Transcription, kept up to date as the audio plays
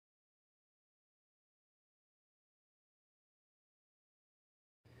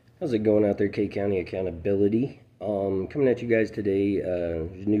How's it going out there, K County Accountability? Coming at you guys today,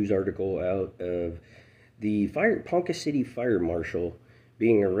 there's a news article out of the Ponca City Fire Marshal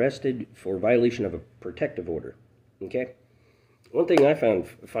being arrested for violation of a protective order. Okay? One thing I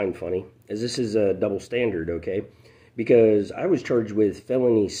find funny is this is a double standard, okay? Because I was charged with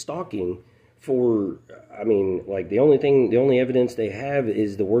felony stalking for, the only evidence they have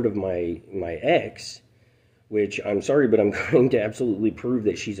is the word of my ex, which I'm sorry, but I'm going to absolutely prove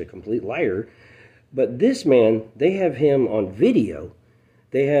that she's a complete liar. But this man, they have him on video.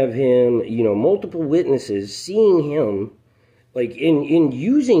 They have him, multiple witnesses seeing him, like, in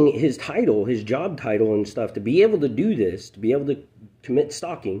using his title, his job title and stuff, to be able to do this, to be able to commit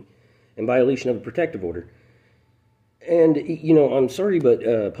stalking in violation of a protective order. And, I'm sorry, but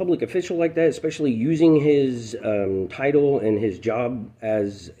a public official like that, especially using his title and his job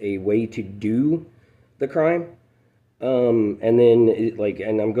as a way to do the crime, and then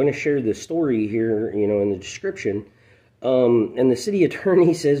and I'm going to share the story here, in the description. And the city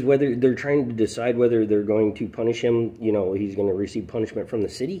attorney says whether they're trying to decide whether they're going to punish him, he's going to receive punishment from the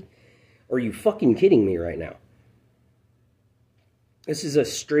city. Are you fucking kidding me right now? This is a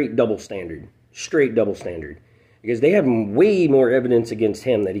straight double standard. Straight double standard. Because they have way more evidence against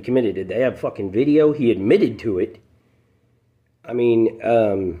him that he committed it. They have fucking video. He admitted to it.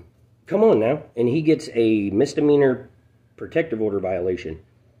 Come on now. And he gets a misdemeanor protective order violation.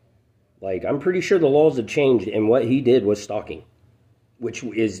 Like, I'm pretty sure the laws have changed, and what he did was stalking, which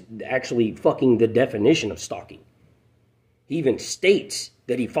is actually fucking the definition of stalking. He even states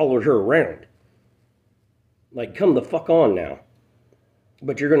that he followed her around. Like, come the fuck on now.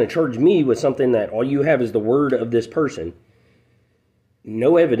 But you're going to charge me with something that all you have is the word of this person.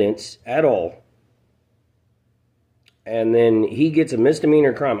 No evidence at all. And then he gets a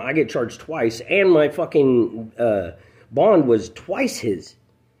misdemeanor crime. I get charged twice, and my fucking bond was twice his.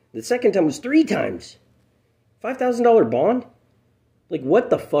 The second time was 3 times. $5,000 bond? Like, what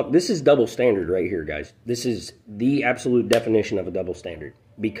the fuck? This is double standard right here, guys. This is the absolute definition of a double standard.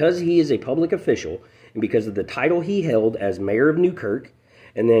 Because he is a public official, and because of the title he held as mayor of Newkirk,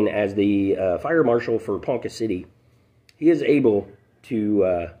 and then as the fire marshal for Ponca City, he is able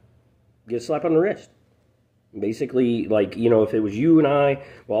to get a slap on the wrist. Basically, if it was you and I,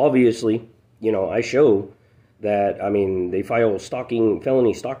 well, obviously, I show that, they file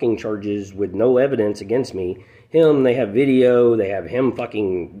felony stalking charges with no evidence against me. They have video, they have him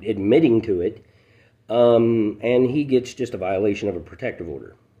fucking admitting to it, and he gets just a violation of a protective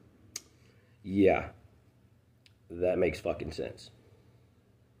order. Yeah, that makes fucking sense.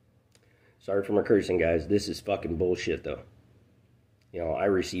 Sorry for my cursing, guys. This is fucking bullshit, though. I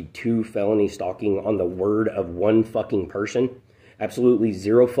received 2 felony stalking on the word of one fucking person. Absolutely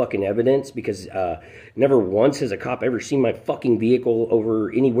zero fucking evidence, because never once has a cop ever seen my fucking vehicle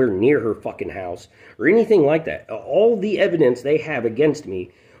over anywhere near her fucking house or anything like that. All the evidence they have against me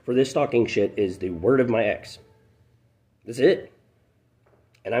for this stalking shit is the word of my ex. That's it.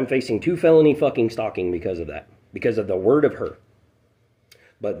 And I'm facing 2 felony fucking stalking because of that. Because of the word of her.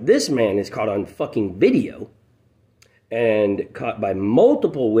 But this man is caught on fucking video and caught by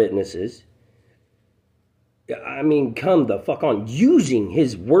multiple witnesses. Come the fuck on. Using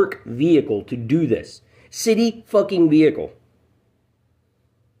his work vehicle to do this. City fucking vehicle.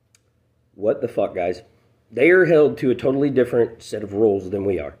 What the fuck, guys? They are held to a totally different set of rules than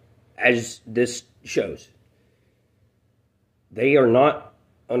we are. As this shows. They are not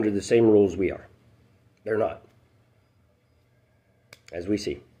under the same rules we are. They're not. As we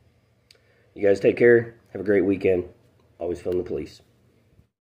see. You guys take care. Have a great weekend. Always film the police.